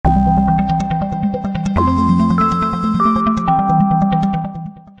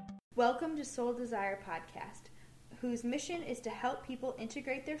Welcome to Soul Desire Podcast, whose mission is to help people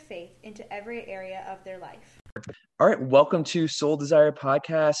integrate their faith into every area of their life. All right, welcome to Soul Desire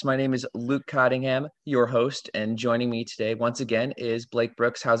Podcast. My name is Luke Cottingham, your host, and joining me today once again is Blake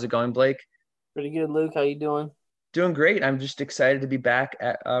Brooks. How's it going, Blake? Pretty good, Luke. How you doing? Doing great. I'm just excited to be back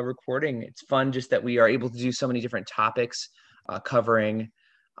at recording. It's fun just that we are able to do so many different topics, covering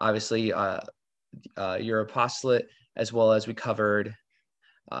obviously your apostolate, as well as we covered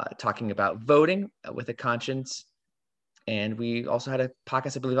talking about voting with a conscience. And we also had a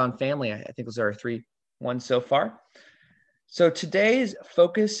podcast, I believe, on family. I think those are our three ones so far. So today's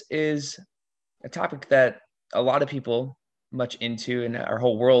focus is a topic that a lot of people much into, and our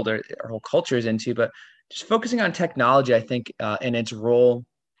whole world, our whole culture is into, but just focusing on technology, I think, and its role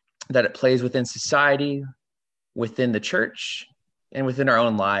that it plays within society, within the church, and within our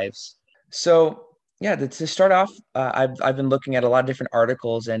own lives. So yeah, to start off, I've been looking at a lot of different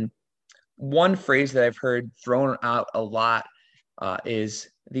articles, and one phrase that I've heard thrown out a lot is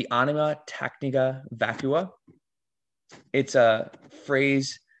the anima technica vacua. It's a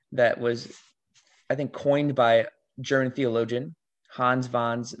phrase that was, I think, coined by German theologian Hans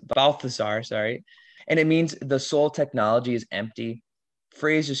von Balthasar, and it means the soul technology is empty.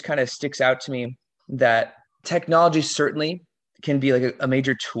 Phrase just kind of sticks out to me that technology certainly can be like a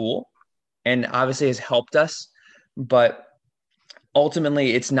major tool and obviously has helped us, but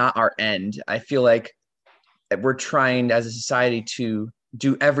ultimately it's not our end. I feel like we're trying as a society to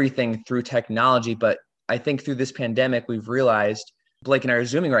do everything through technology, but I think through this pandemic, we've realized, Blake and I are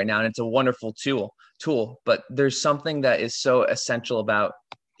Zooming right now, and it's a wonderful tool, but there's something that is so essential about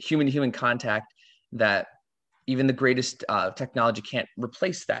human-to-human contact that even the greatest technology can't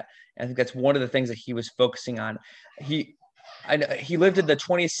replace that. And I think that's one of the things that he was focusing on. He lived in the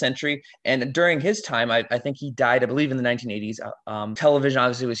 20th century, and during his time, I think he died, I believe, in the 1980s. Television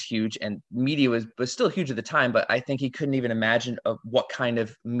obviously was huge, and media was still huge at the time, but I think he couldn't even imagine of what kind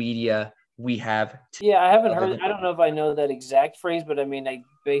of media we have. Yeah, I haven't heard. I don't know if I know that exact phrase, but I mean, it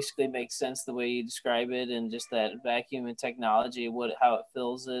basically makes sense the way you describe it, and just that vacuum and technology, how it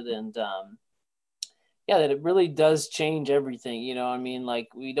fills it, and yeah, that it really does change everything. I mean, like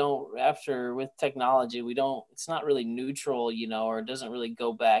with technology, it's not really neutral, or it doesn't really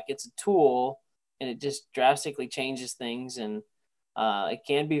go back. It's a tool, and it just drastically changes things, and it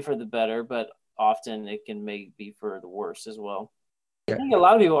can be for the better, but often it can be for the worse as well. I think a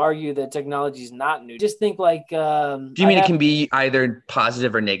lot of people argue that technology is not new. Just think like, do you mean it can be either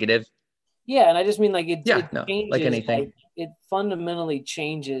positive or negative? Yeah, and I just mean like it changes, like anything. like it fundamentally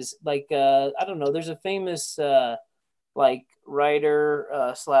changes. Like I don't know, there's a famous like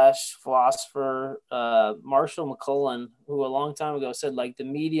writer slash philosopher, Marshall McLuhan, who a long time ago said like the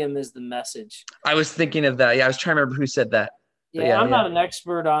medium is the message. I was thinking of that. Yeah, I was trying to remember who said that. Yeah, I'm not an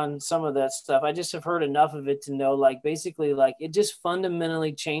expert on some of that stuff. I just have heard enough of it to know, like, basically, like, it just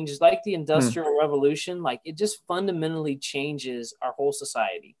fundamentally changes, like the Industrial Revolution, like, it just fundamentally changes our whole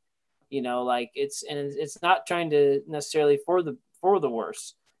society. Like, it's not trying to necessarily for the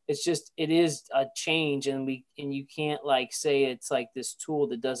worse. It's just, it is a change, and you can't, like, say it's like this tool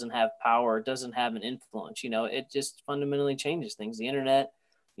that doesn't have power, doesn't have an influence, it just fundamentally changes things. The internet,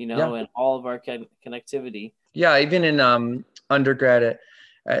 and all of our connectivity. Yeah, even in undergrad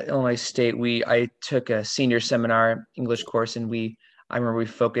at Illinois State, I took a senior seminar English course, and I remember we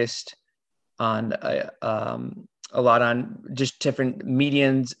focused on a lot on just different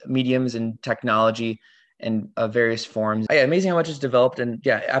mediums and technology and various forms. Yeah, amazing how much it's developed, and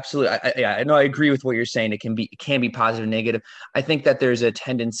yeah, absolutely. I know I agree with what you're saying. It can be positive, negative. I think that there's a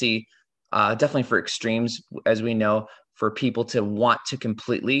tendency, definitely for extremes, as we know, for people to want to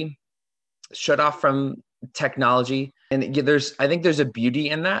completely shut off from technology. And I think there's a beauty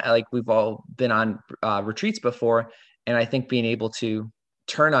in that. Like, we've all been on retreats before, and I think being able to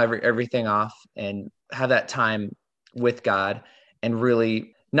turn everything off and have that time with God and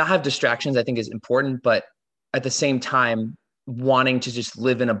really not have distractions, I think, is important. But at the same time, wanting to just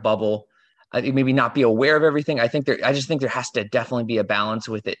live in a bubble, I think maybe not be aware of everything. I just think there has to definitely be a balance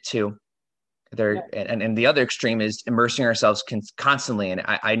with it too. And the other extreme is immersing ourselves constantly. And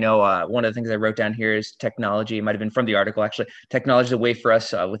I know one of the things I wrote down here is technology. It might have been from the article, actually. Technology is a way for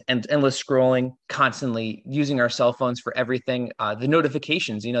us with endless scrolling, constantly using our cell phones for everything. The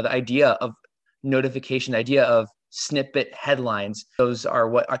notifications, the idea of notification, the idea of snippet headlines, those are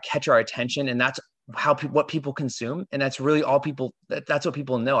what catch our attention. And that's what people consume. And that's really all that's what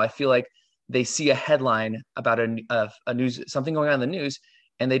people know. I feel like they see a headline about a news, something going on in the news,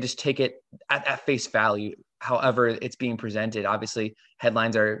 and they just take it at face value, however it's being presented. Obviously,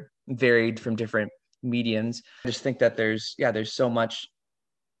 headlines are varied from different mediums. I just think that there's so much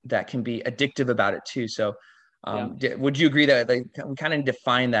that can be addictive about it too. So Yeah. would you agree that like we kind of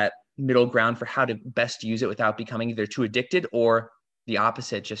define that middle ground for how to best use it without becoming either too addicted or the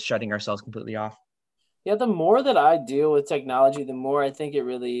opposite, just shutting ourselves completely off? Yeah, the more that I deal with technology, the more I think it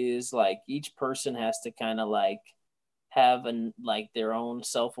really is like each person has to kind of like have an like their own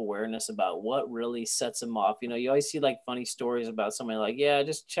self-awareness about what really sets them off. You know, you always see like funny stories about somebody like, yeah, I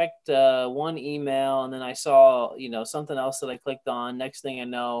just checked one email and then I saw, you know, something else that I clicked on. Next thing I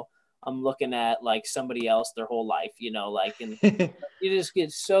know, I'm looking at like somebody else their whole life, you know, like, and you just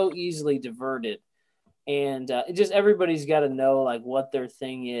get so easily diverted. And it just everybody's got to know like what their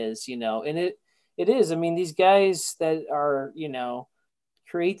thing is, you know, and it is. I mean, these guys that are, you know,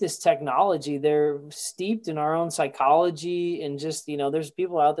 create this technology, they're steeped in our own psychology, and just, you know, there's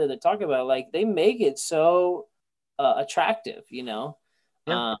people out there that talk about like they make it so attractive, you know,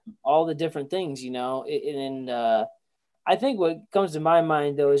 Yeah. all the different things, you know, and I think what comes to my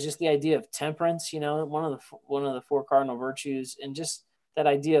mind though is just the idea of temperance, you know, one of the four cardinal virtues, and just that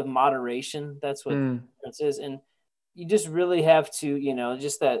idea of moderation. That's what temperance is. And you just really have to, you know,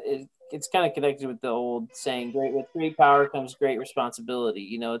 just that it's kind of connected with the old saying, great with great power comes great responsibility.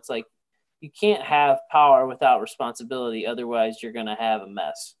 You know, it's like you can't have power without responsibility. Otherwise you're going to have a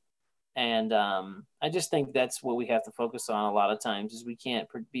mess. And I just think that's what we have to focus on a lot of times is we can't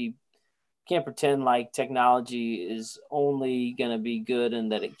pretend like technology is only going to be good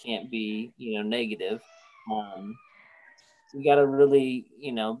and that it can't be, you know, negative. You got to really,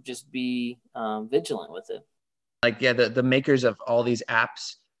 you know, just be vigilant with it. Like, yeah, the makers of all these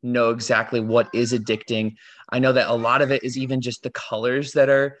apps know exactly what is addicting. I know that a lot of it is even just the colors that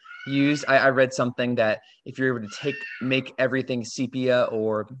are used. I read something that if you're able to make everything sepia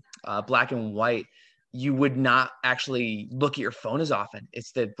or black and white, you would not actually look at your phone as often.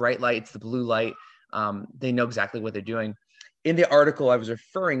 It's the bright light, it's the blue light. They know exactly what they're doing. In the article I was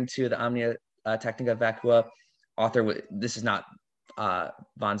referring to, the Omnia Technica Vacua author, this is not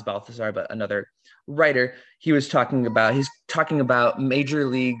Vons Balthasar, but another writer, he's talking about major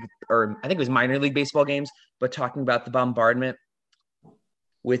league, or I think it was minor league baseball games, but talking about the bombardment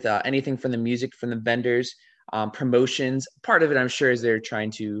with anything from the music, from the vendors, promotions. Part of it, I'm sure, is they're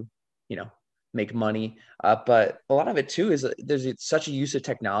trying to, you know, make money. But a lot of it too is there's such a use of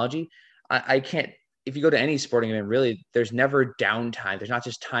technology. I can't, if you go to any sporting event, really, there's never downtime. There's not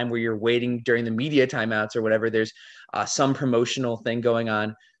just time where you're waiting during the media timeouts or whatever. There's some promotional thing going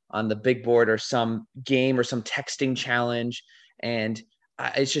on the big board, or some game, or some texting challenge. And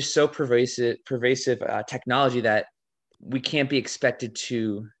it's just so pervasive technology that we can't be expected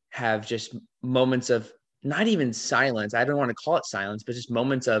to have just moments of not even silence. I don't want to call it silence, but just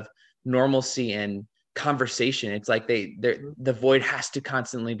moments of normalcy and conversation. It's like the void has to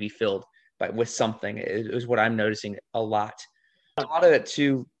constantly be filled with something. It is what I'm noticing a lot. A lot of it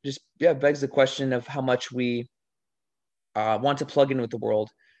too just begs the question of how much we want to plug in with the world,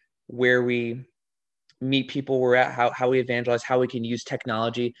 where we meet people we're at, how we evangelize, how we can use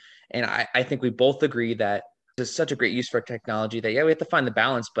technology. And I think we both agree that there's such a great use for technology that, we have to find the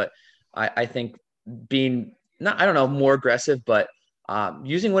balance. But I think being not, I don't know, more aggressive, but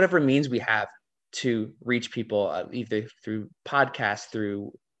using whatever means we have to reach people, either through podcasts,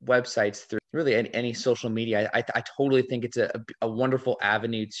 through websites, through really any social media. I totally think it's a wonderful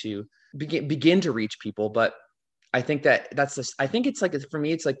avenue to begin to reach people. But I think I think it's like, for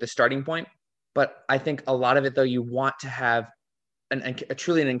me, it's like the starting point. But I think a lot of it, though, you want to have a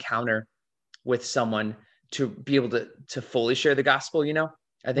truly an encounter with someone to be able to fully share the gospel. You know,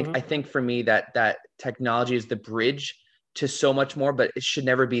 I think for me that technology is the bridge to so much more, but it should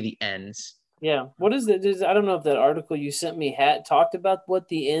never be the ends. Yeah. What is it? I don't know if that article you sent me talked about what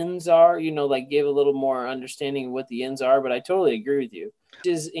the ends are, you know, like gave a little more understanding of what the ends are, but I totally agree with you.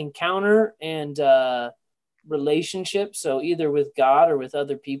 It is encounter and relationship. So either with God or with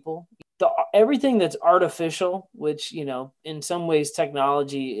other people. Everything that's artificial, which, you know, in some ways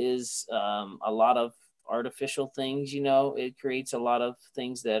technology is a lot of artificial things, you know, it creates a lot of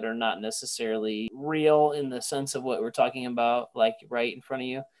things that are not necessarily real in the sense of what we're talking about, like right in front of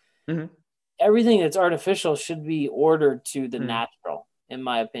you. Mm-hmm. Everything that's artificial should be ordered to the natural, in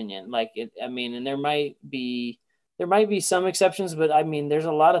my opinion. Like it, I mean, and there might be some exceptions, but I mean, there's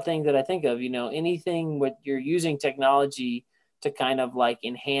a lot of things that I think of, you know, anything what you're using technology to kind of like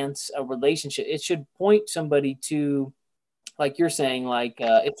enhance a relationship, it should point somebody to, like you're saying, like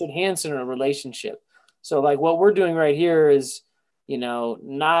it's enhancing a relationship. So like what we're doing right here is, you know,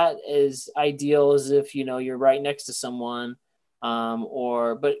 not as ideal as if, you know, you're right next to someone,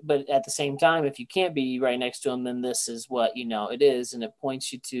 but at the same time, if you can't be right next to them, then this is what, you know, it is. And it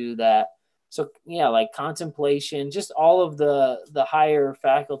points you to that So yeah, like contemplation, just all of the higher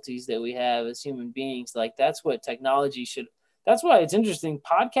faculties that we have as human beings, like that's what technology should. That's why it's interesting.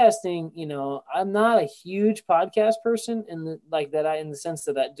 Podcasting, I'm not a huge podcast person in the sense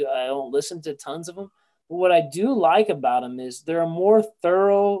that I don't listen to tons of them. But what I do like about them is they're a more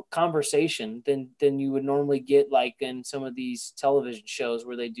thorough conversation than you would normally get like in some of these television shows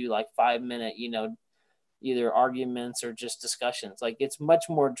where they do like 5 minute, either arguments or just discussions. Like it's much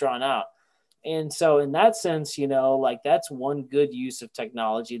more drawn out. And so in that sense, like that's one good use of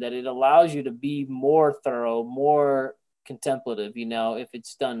technology, that it allows you to be more thorough, more contemplative, if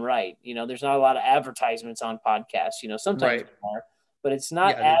it's done right. There's not a lot of advertisements on podcasts, sometimes Right. there are, but it's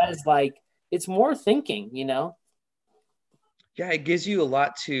not Yeah, as like, it's more thinking. Yeah, it gives you a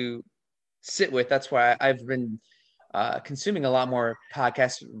lot to sit with. That's why I've been consuming a lot more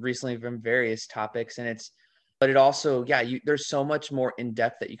podcasts recently from various topics, but it also, yeah, there's so much more in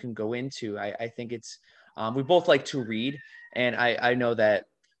depth that you can go into. I think it's, we both like to read, and I know that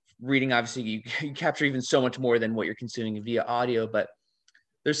reading, obviously, you capture even so much more than what you're consuming via audio, but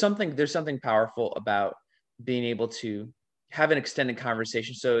there's something powerful about being able to have an extended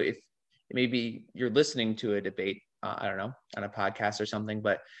conversation. So if maybe you're listening to a debate, I don't know, on a podcast or something,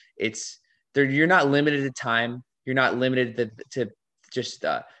 but it's there, you're not limited to time. You're not limited to just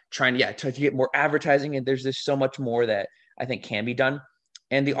trying to get more advertising. And there's just so much more that I think can be done.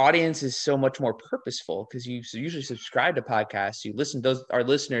 And the audience is so much more purposeful because you usually subscribe to podcasts. You listen, our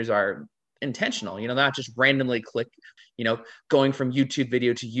listeners are intentional, not just randomly click, going from YouTube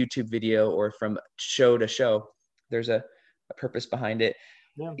video to YouTube video or from show to show. There's a purpose behind it.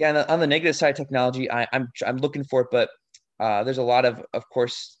 Yeah. And on the negative side, technology, I'm looking for it, but there's a lot of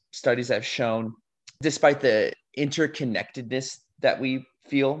course, studies that have shown, despite the interconnectedness that we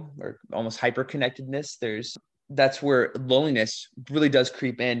feel, or almost hyperconnectedness, that's where loneliness really does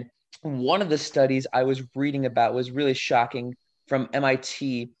creep in. One of the studies I was reading about was really shocking, from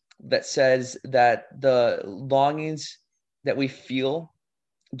MIT, that says that the longings that we feel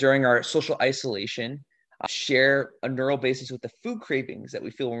during our social isolation share a neural basis with the food cravings that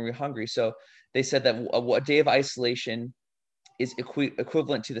we feel when we're hungry. So they said that a day of isolation is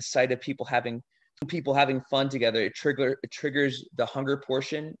equivalent to the sight of people having fun together. It triggers the hunger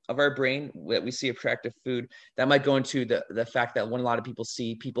portion of our brain that we see attractive food. That might go into the fact that when a lot of people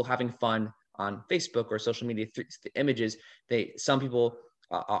see people having fun on Facebook or social media, the images, some people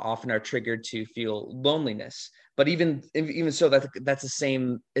often are triggered to feel loneliness. But even so, that's the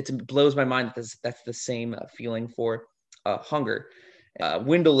same. It blows my mind that that's the same feeling for hunger.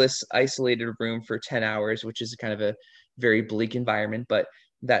 Windowless, isolated room for 10 hours, which is kind of a very bleak environment, but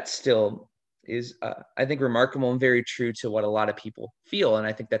that still is, I think, remarkable and very true to what a lot of people feel. And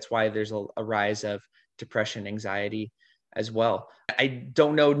I think that's why there's a rise of depression, anxiety as well. I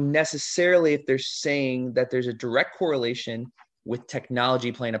don't know necessarily if they're saying that there's a direct correlation with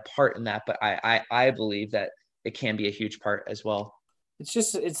technology playing a part in that, but I believe that it can be a huge part as well.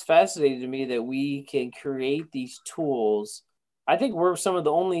 It's fascinating to me that we can create these tools. I think we're some of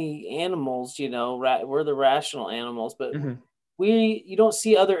the only animals, we're the rational animals, but you don't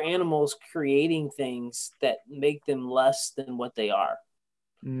see other animals creating things that make them less than what they are.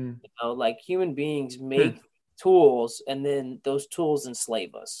 Like human beings make tools, and then those tools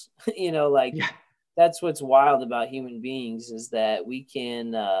enslave us. That's what's wild about human beings, is that we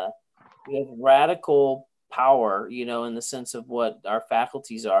have radical power, in the sense of what our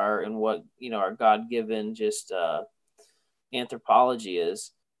faculties are and what, our God-given just anthropology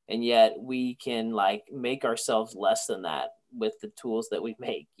is. And yet we can make ourselves less than that with the tools that we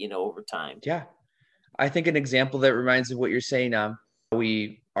make, over time. Yeah. I think an example that reminds me of what you're saying,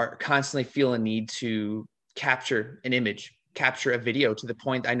 we are constantly feel a need to capture an image, capture a video, to the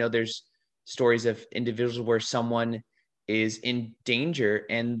point I know there's stories of individuals where someone is in danger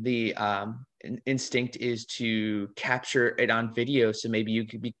and the instinct is to capture it on video. So maybe you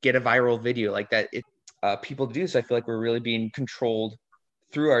could get a viral video like that. People do. So I feel like we're really being controlled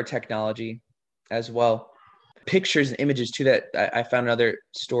through our technology as well. Pictures and images too. That I found another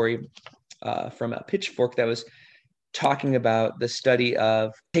story from a Pitchfork that was talking about the study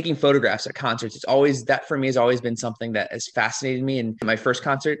of taking photographs at concerts. That for me has always been something that has fascinated me. And my first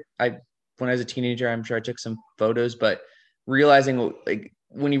concert, when I was a teenager, I'm sure I took some photos, but realizing, like,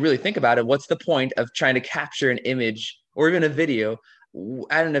 when you really think about it, what's the point of trying to capture an image or even a video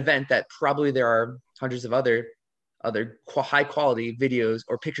at an event that probably there are hundreds of other high quality videos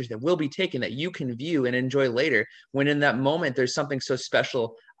or pictures that will be taken that you can view and enjoy later, when in that moment there's something so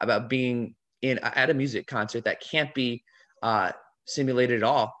special about being at a music concert that can't be simulated at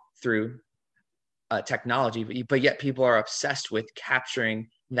all through technology, but yet people are obsessed with capturing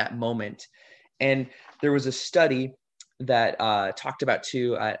that moment. And there was a study that talked about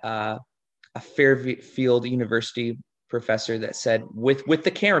too at a Fairfield University professor that said with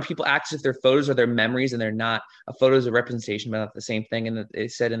the camera, people act as if their photos are their memories, and they're not. A photo is a representation, but not the same thing. And they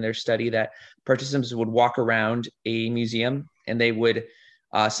said in their study that participants would walk around a museum and they would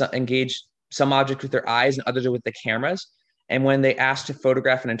engage some object with their eyes and others with the cameras. And when they asked to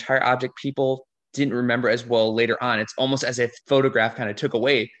photograph an entire object, people didn't remember as well later on. It's almost as if photograph kind of took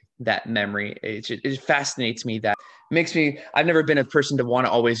away that memory. It fascinates me. That makes me, I've never been a person to want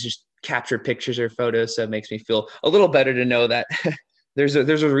to always just capture pictures or photos. So it makes me feel a little better to know that there's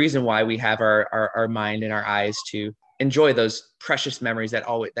a reason why we have our mind and our eyes to enjoy those precious memories that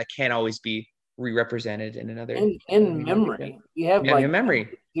can't always be re-represented in another. In memory. You have memory.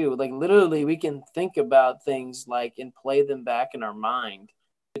 Like literally we can think about things like and play them back in our mind,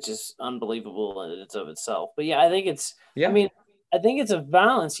 which is unbelievable in it's of itself. But yeah, I think it's, I mean, I think it's a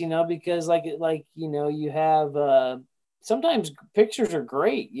balance, because like, you have, sometimes pictures are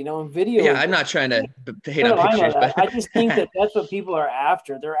great, and video. Yeah. I'm not trying to hate on pictures, but I just think that's what people are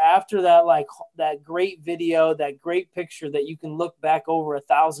after. They're after that, like that great video, that great picture that you can look back over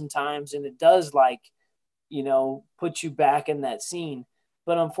 1,000 times. And it does put you back in that scene.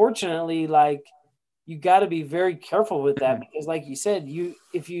 But unfortunately, like, you got to be very careful with that because like you said,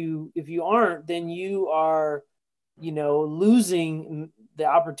 if you aren't, then you are, losing the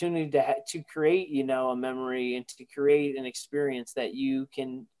opportunity to create, a memory and to create an experience that you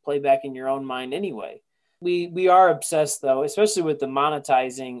can play back in your own mind anyway. We are obsessed though, especially with the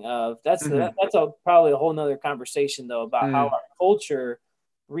monetizing of that's probably a whole nother conversation though about how our culture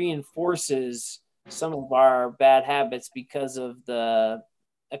reinforces some of our bad habits because of the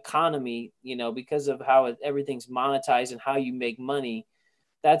economy, because of how everything's monetized and how you make money.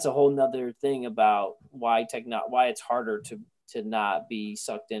 That's a whole nother thing about why it's harder to not be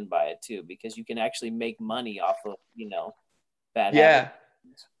sucked in by it too, because you can actually make money off of, bad habits.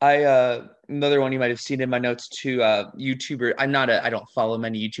 Another one you might have seen in my notes too, YouTuber. I don't follow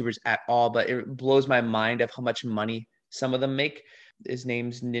many YouTubers at all, but it blows my mind of how much money some of them make. His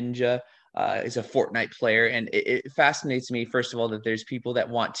name's Ninja. Is a Fortnite player, and it fascinates me, first of all, that there's people that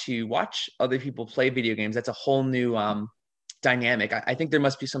want to watch other people play video games. That's a whole new dynamic. I think there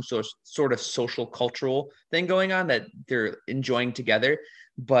must be some sort of social cultural thing going on that they're enjoying together.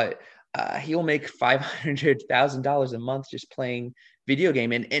 But he'll make $500,000 a month just playing video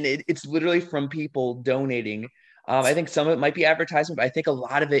game, and it's literally from people donating. I think some of it might be advertisement, but I think a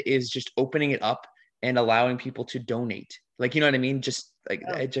lot of it is just opening it up and allowing people to donate. Like, you know what I mean? Just like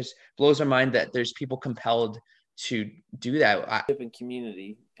it just blows my mind that there's people compelled to do that.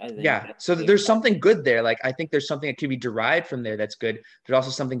 Community, I think. Yeah. So there's something good there. Like, I think there's something that could be derived from there that's good. There's also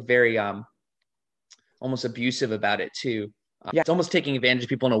something very almost abusive about it too. It's almost taking advantage of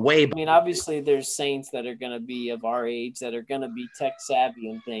people in a way. I mean, obviously there's saints that are going to be of our age that are going to be tech savvy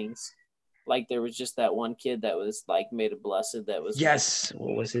and things. Like there was just that one kid that was like made a blessed that was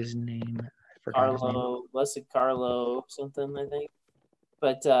what was his name? Blessed Carlo something, I think.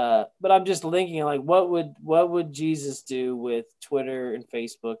 But I'm just thinking, like, what would Jesus do with Twitter and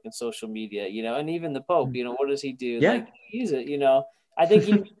Facebook and social media, and even the Pope, what does he do? Yeah. Like, use it, I think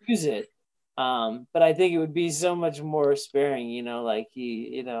he would use it. But I think it would be so much more sparing, like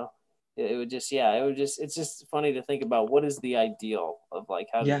it's just funny to think about what is the ideal of like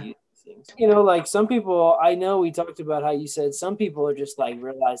how to use things. Like some people, I know we talked about how you said some people are just like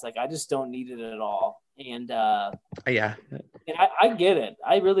realize like I just don't need it at all. And and I get it.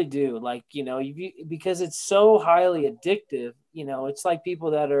 I really do. Like, because it's so highly addictive, it's like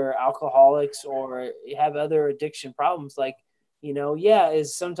people that are alcoholics or have other addiction problems. Like,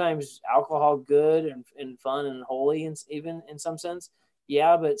 is sometimes alcohol good and fun and holy and even in some sense.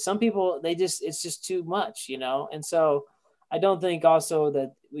 Yeah. But some people, it's just too much, and so I don't think also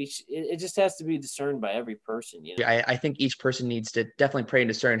that it just has to be discerned by every person. I think each person needs to definitely pray and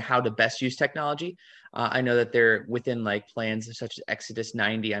discern how to best use technology. I know that they're within like plans such as Exodus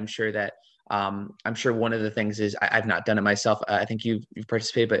 90. I'm sure that I'm sure one of the things is I've not done it myself. I think you've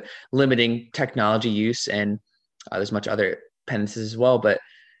participated, but limiting technology use, and there's much other penances as well. But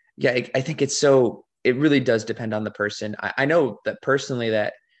yeah, I think it really does depend on the person. I know that personally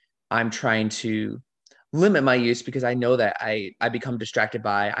that I'm trying to limit my use because I know that I become distracted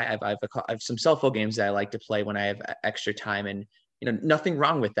by I have some cell phone games that I like to play when I have extra time, and nothing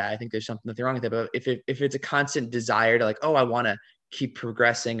wrong with that. I think there's nothing wrong with it, but if it's a constant desire to like, oh, I want to keep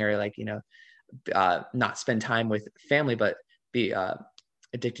progressing, or like not spend time with family but be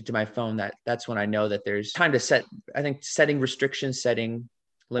addicted to my phone, that's when I know that there's time to setting restrictions, setting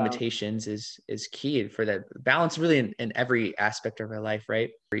limitations is key for that balance really in every aspect of our life,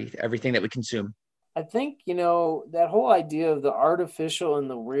 right? Everything that we consume. I think, that whole idea of the artificial and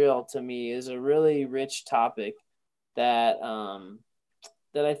the real to me is a really rich topic that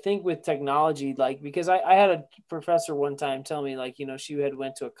that I think with technology, like, because I had a professor one time tell me, like, she had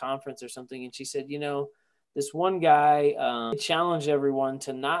went to a conference or something, and she said, this one guy challenged everyone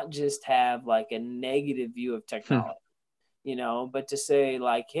to not just have like a negative view of technology, but to say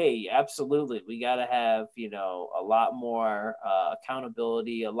like, hey, absolutely, we got to have, a lot more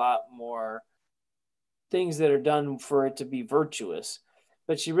accountability, a lot more things that are done for it to be virtuous.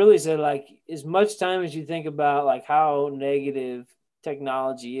 But she really said, like, as much time as you think about like how negative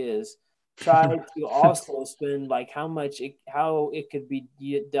technology is, try to also spend like how it could be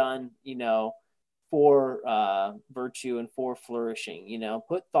done, for virtue and for flourishing,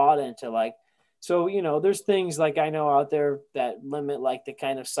 put thought into like, so, there's things like I know out there that limit like the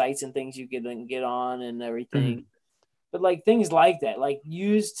kind of sites and things you can get on and everything. Mm-hmm. But like things like that, like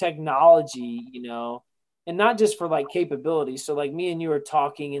use technology, and not just for like capabilities. So like me and you are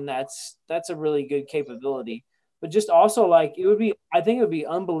talking, and that's a really good capability. But just also like I think it would be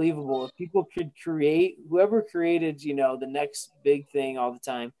unbelievable if people could create, whoever created, the next big thing all the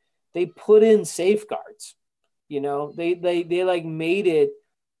time, they put in safeguards. They like made it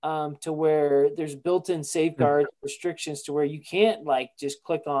to where there's built-in safeguards, restrictions to where you can't like just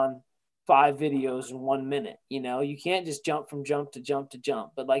click on 5 videos in 1 minute. You can't just jump from jump to jump to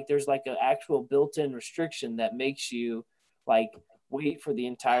jump, but like there's like an actual built-in restriction that makes you like wait for the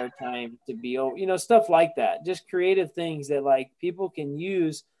entire time to be over, stuff like that. Just creative things that like people can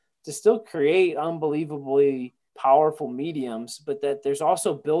use to still create unbelievably powerful mediums, but that there's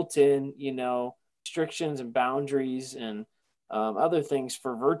also built-in, restrictions and boundaries and other things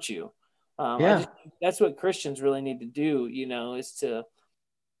for virtue. That's what Christians really need to do, is to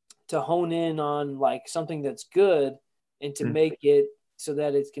hone in on like something that's good and to make it so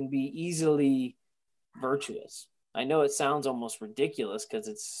that it can be easily virtuous. I know it sounds almost ridiculous because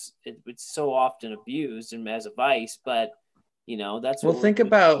it's so often abused and as a vice, but that's what. Well, think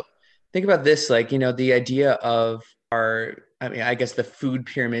about this, like, the idea of I guess the food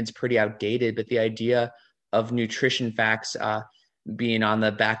pyramid's pretty outdated, but the idea of nutrition facts being on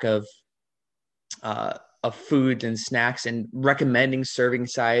the back of food and snacks and recommending serving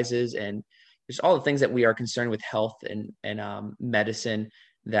sizes, and there's all the things that we are concerned with health and medicine,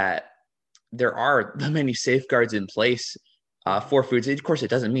 that there are many safeguards in place for foods. Of course, it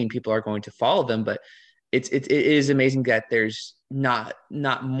doesn't mean people are going to follow them, but it is amazing that there's not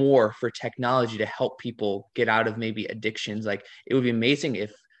more for technology to help people get out of maybe addictions. Like, it would be amazing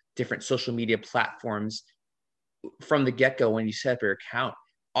if different social media platforms from the get-go, when you set up your account,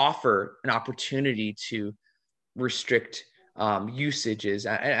 offer an opportunity to restrict usages.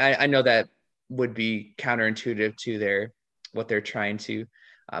 I know that would be counterintuitive to what they're trying to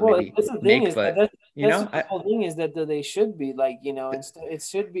maybe make, but the whole thing is that they should be like, it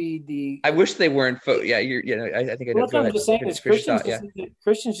should be I wish they weren't. I think I know. What I'm just saying is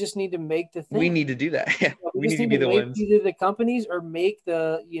Christians just need to make the thing. We need to do that. Yeah, we need to be the ones. Either the companies or make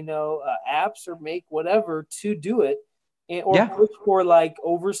the apps or make whatever to do it, or push for like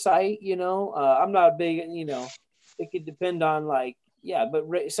oversight. I'm not big. It could depend on like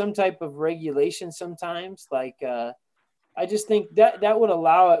but some type of regulation sometimes. Like I just think that would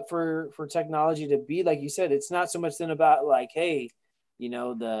allow it for technology to be, like you said, it's not so much then about like, hey,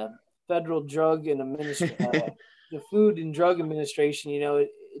 the Federal Drug and the Food and Drug Administration, it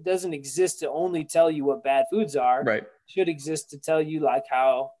doesn't exist to only tell you what bad foods are. Right. It should exist to tell you like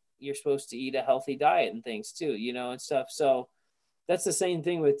how you're supposed to eat a healthy diet and things too, and stuff. So that's the same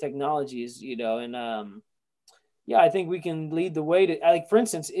thing with technologies, and I think we can lead the way to, like, for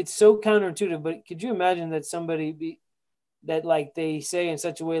instance, it's so counterintuitive, but could you imagine that that like they say in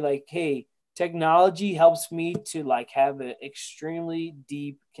such a way like, hey, technology helps me to like have an extremely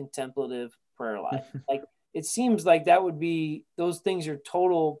deep contemplative prayer life. Like, it seems like that would be, those things are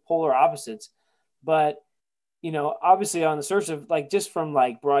total polar opposites. But, obviously on the surface of like, just from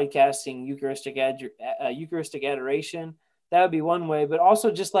like broadcasting Eucharistic adoration, that would be one way, but also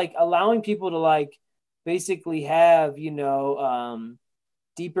just like allowing people to like basically have,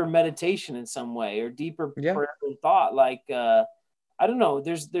 deeper meditation in some way, or deeper prayer and thought. Like, I don't know,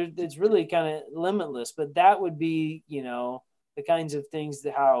 it's really kind of limitless, but that would be, the kinds of things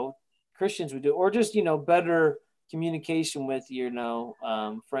that how Christians would do, or just, better communication with,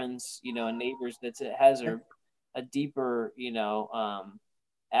 friends, and neighbors, that has a deeper,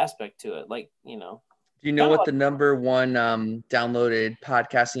 aspect to it. Like, do you know what the number one downloaded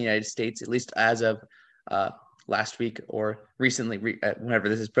podcast in the United States, at least as of last week or recently, whenever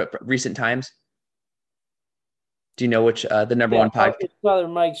this is recent times. Do you know which the number one podcast? It's Father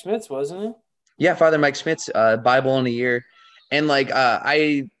Mike Schmitz, wasn't it? Yeah, Father Mike Schmitz, Bible in a Year, and like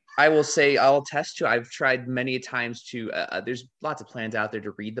I will say, I'll attest to, I've tried many times to. There's lots of plans out there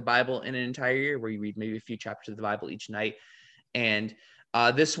to read the Bible in an entire year, where you read maybe a few chapters of the Bible each night, and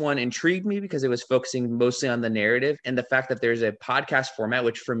this one intrigued me because it was focusing mostly on the narrative and the fact that there's a podcast format,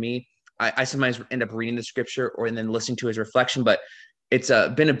 which for me, I sometimes end up reading the scripture or and then listening to his reflection, but it's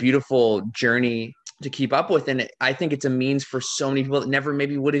been a beautiful journey to keep up with. And I think it's a means for so many people that never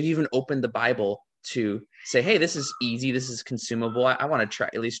maybe would have even opened the Bible to say, hey, this is easy. This is consumable. I want to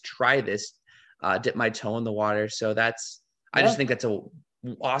at least try this, dip my toe in the water. So I just think that's a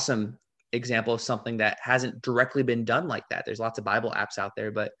awesome example of something that hasn't directly been done like that. There's lots of Bible apps out there,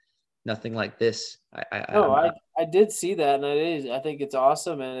 but nothing like this. I did see that, and I think it's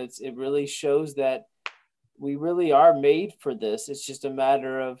awesome, and it really shows that we really are made for this. It's just a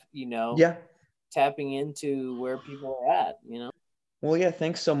matter of tapping into where people are at. Well, yeah.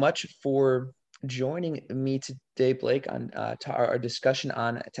 Thanks so much for joining me today, Blake, on our discussion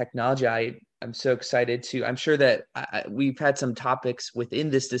on technology. I'm so excited to. I'm sure that we've had some topics within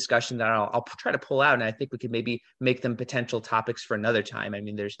this discussion that I'll try to pull out, and I think we could maybe make them potential topics for another time. I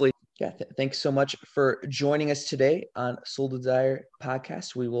mean, thanks so much for joining us today on Soul Desire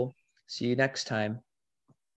Podcast. We will see you next time.